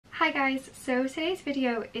Hi guys, so today's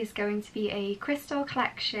video is going to be a Krystal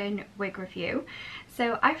Kollection wig review.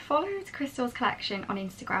 So I followed Krystal's Kollection on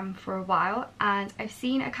Instagram for a while and I've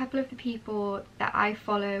seen a couple of the people that I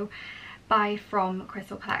follow buy from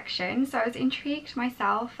Krystal Kollection, so I was intrigued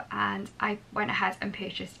myself and I went ahead and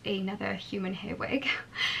purchased another human hair wig.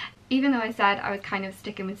 Even though I said I was kind of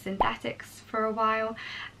sticking with synthetics for a while,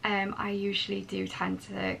 I usually do tend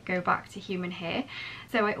to go back to human hair.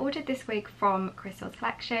 So I ordered this wig from Krystal's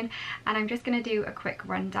Kollection and I'm just going to do a quick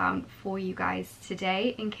rundown for you guys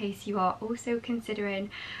today in case you are also considering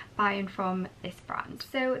buying from this brand.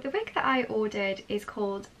 So the wig that I ordered is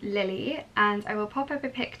called Lily and I will pop up a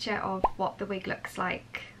picture of what the wig looks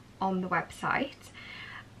like on the website.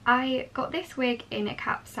 I got this wig in a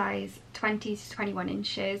cap size 20 to 21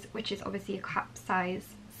 inches, which is obviously a cap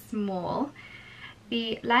size small.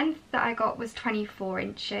 The length that I got was 24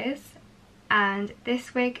 inches and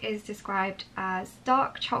this wig is described as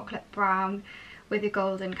dark chocolate brown with a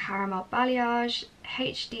golden caramel balayage,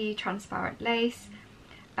 HD transparent lace,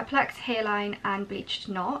 a plucked hairline and bleached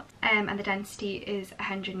knot, and the density is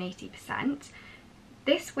 180%.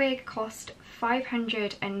 This wig cost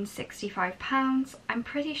 £565. I'm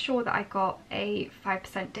pretty sure that I got a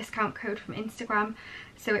 5% discount code from Instagram,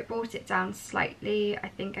 so it brought it down slightly. I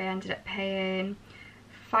think I ended up paying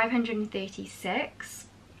 £536,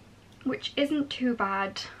 which isn't too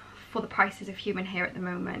bad for the prices of human hair at the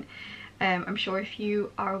moment. I'm sure if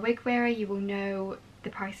you are a wig wearer you will know the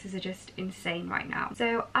prices are just insane right now.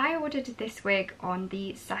 So I ordered this wig on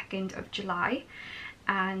the 2nd of July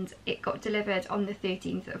and it got delivered on the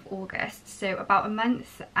 13th of August, so about a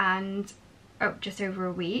month and just over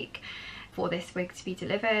a week for this wig to be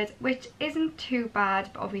delivered, which isn't too bad.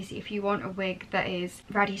 But obviously if you want a wig that is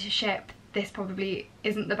ready to ship, this probably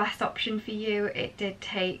isn't the best option for you. It did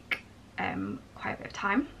take quite a bit of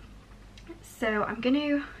time. So I'm going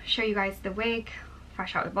to show you guys the wig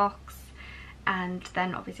fresh out of the box and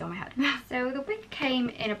then obviously on my head. So the wig came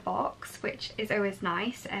in a box, which is always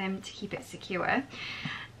nice to keep it secure,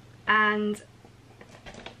 and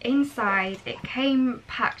inside it came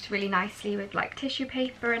packed really nicely with like tissue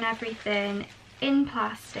paper and everything in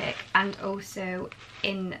plastic and also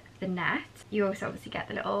in the net. You also obviously get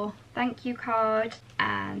the little thank you card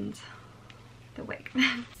and the wig.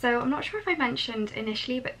 So I'm not sure if I mentioned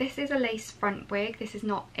initially, but this is a lace front wig. This is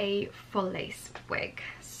not a full lace wig.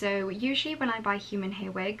 So usually when I buy human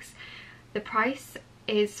hair wigs, the price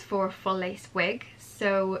is for a full lace wig.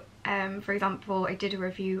 So for example, I did a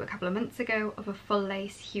review a couple of months ago of a full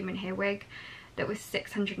lace human hair wig that was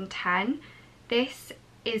 £610. This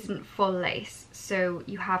isn't full lace, so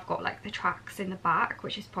you have got like the tracks in the back,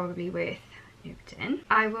 which is probably worth noting.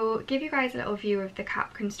 I will give you guys a little view of the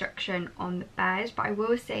cap construction on the bed, but I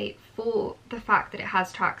will say for the fact that it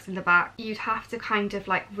has tracks in the back, you'd have to kind of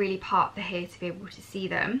like really part the hair to be able to see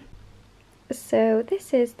them. So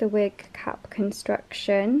this is the wig cap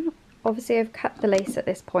construction. Obviously I've cut the lace at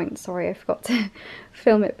this point, sorry I forgot to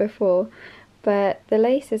film it before, but the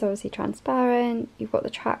lace is obviously transparent. You've got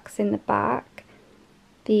the tracks in the back,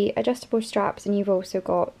 the adjustable straps, and you've also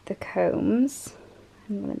got the combs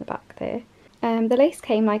and one in the back there. The lace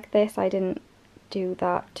came like this, I didn't do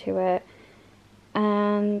that to it,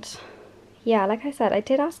 and yeah, like I said, I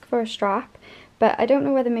did ask for a strap, but I don't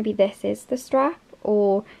know whether maybe this is the strap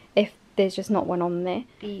or if there's just not one on there.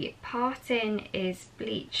 The parting is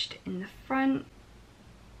bleached in the front.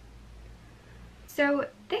 So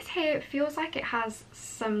this hair feels like it has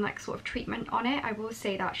some like sort of treatment on it, I will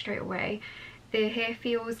say that straight away. The hair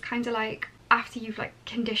feels kind of like after you've like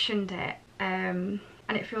conditioned it, and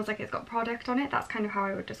it feels like it's got product on it. That's kind of how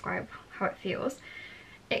I would describe how it feels.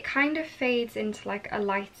 It kind of fades into like a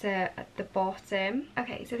lighter at the bottom.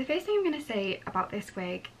 Okay, so the first thing I'm going to say about this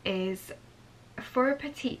wig is for a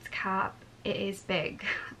petite cap, it is big.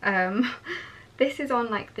 This is on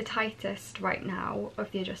like the tightest right now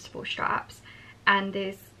of the adjustable straps, and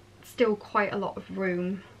there's still quite a lot of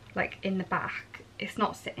room like in the back. It's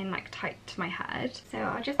not sitting like tight to my head. So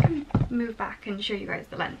I'll just move back and show you guys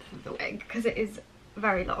the length of the wig because it is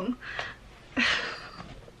very long.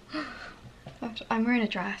 I'm wearing a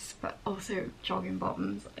dress but also jogging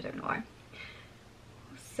bottoms, I don't know why.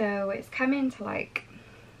 So it's coming to like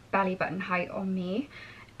belly button height on me,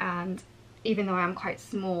 and even though I am quite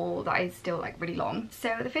small, that is still like really long.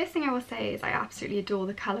 So the first thing I will say is I absolutely adore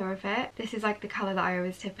the colour of it. This is like the colour that I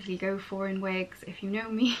always typically go for in wigs. If you know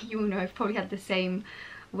me, you will know I've probably had the same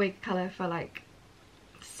wig colour for like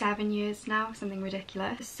 7 years now, something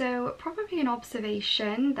ridiculous. So probably an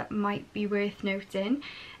observation that might be worth noting,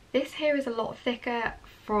 this hair is a lot thicker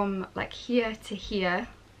from like here to here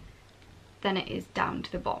than it is down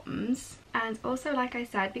to the bottoms. And also, like I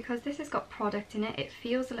said, because this has got product in it, it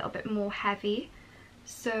feels a little bit more heavy.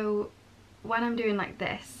 So when I'm doing like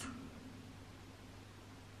this,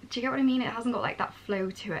 do you get what I mean? It hasn't got like that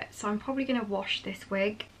flow to it. So I'm probably going to wash this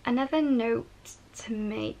wig. Another note to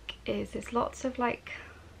make is there's lots of like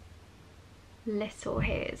little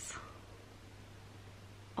hairs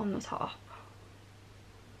on the top,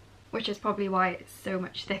 which is probably why it's so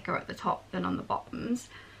much thicker at the top than on the bottoms.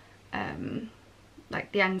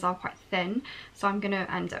 Like the ends are quite thin, so I'm gonna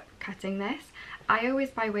end up cutting this. I always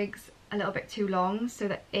buy wigs a little bit too long, so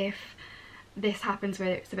that if this happens where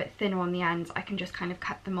it's a bit thinner on the ends, I can just kind of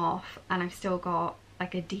cut them off and I've still got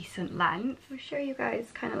like a decent length. I'll show you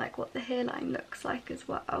guys kind of like what the hairline looks like as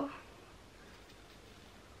well.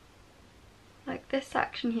 Like this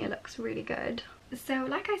section here looks really good. So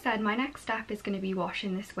like I said, my next step is going to be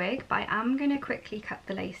washing this wig, but I am going to quickly cut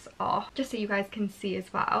the lace off just so you guys can see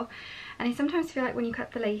as well. And I sometimes feel like when you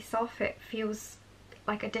cut the lace off, it feels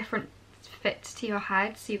like a different fit to your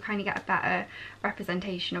head, so you kind of get a better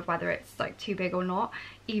representation of whether it's like too big or not,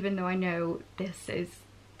 even though I know this is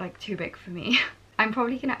like too big for me. I'm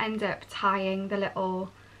probably going to end up tying the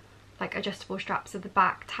little like adjustable straps at the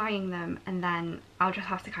back, tying them, and then I'll just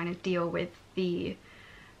have to kind of deal with the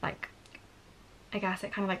like, I guess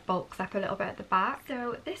it kind of like bulks up a little bit at the back.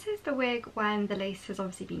 So this is the wig when the lace has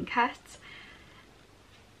obviously been cut.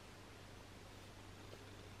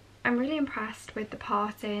 I'm really impressed with the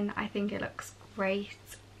parting. I think it looks great.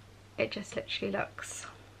 It just literally looks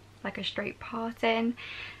like a straight parting,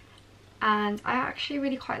 and I actually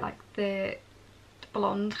really quite like the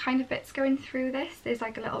blonde kind of bits going through this. There's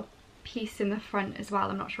like a little piece in the front as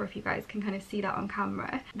well. I'm not sure if you guys can kind of see that on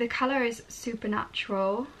camera. The colour is super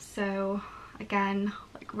natural, so again,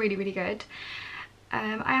 like really, really good.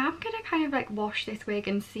 I am going to kind of like wash this wig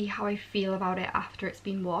and see how I feel about it after it's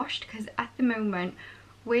been washed, because at the moment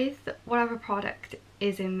with whatever product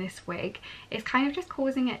is in this wig, it's kind of just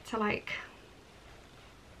causing it to like,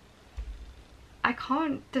 I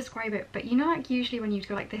can't describe it, but you know like usually when you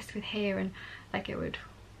go like this with hair and like it would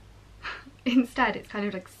instead it's kind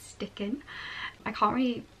of like sticking. I can't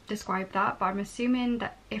really describe that, but I'm assuming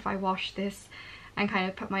that if I wash this and kind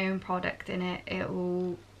of put my own product in it, it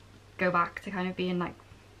will go back to kind of being like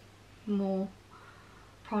more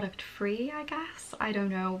product free, I guess. I don't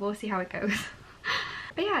know, we'll see how it goes.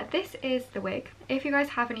 But yeah, this is the wig. If you guys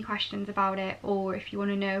have any questions about it, or if you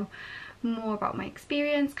want to know more about my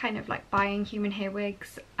experience kind of like buying human hair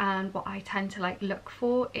wigs and what I tend to like look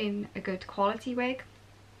for in a good quality wig,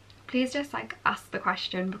 please just like ask the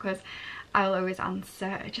question, because I'll always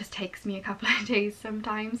answer. It just takes me a couple of days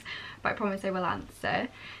sometimes, but I promise I will answer.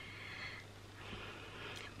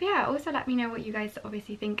 But yeah, also let me know what you guys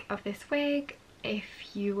obviously think of this wig.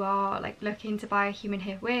 If you are like looking to buy a human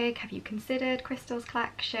hair wig, have you considered Krystal's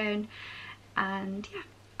collection? And yeah,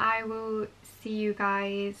 I will see you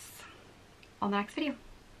guys on the next video.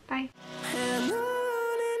 Bye.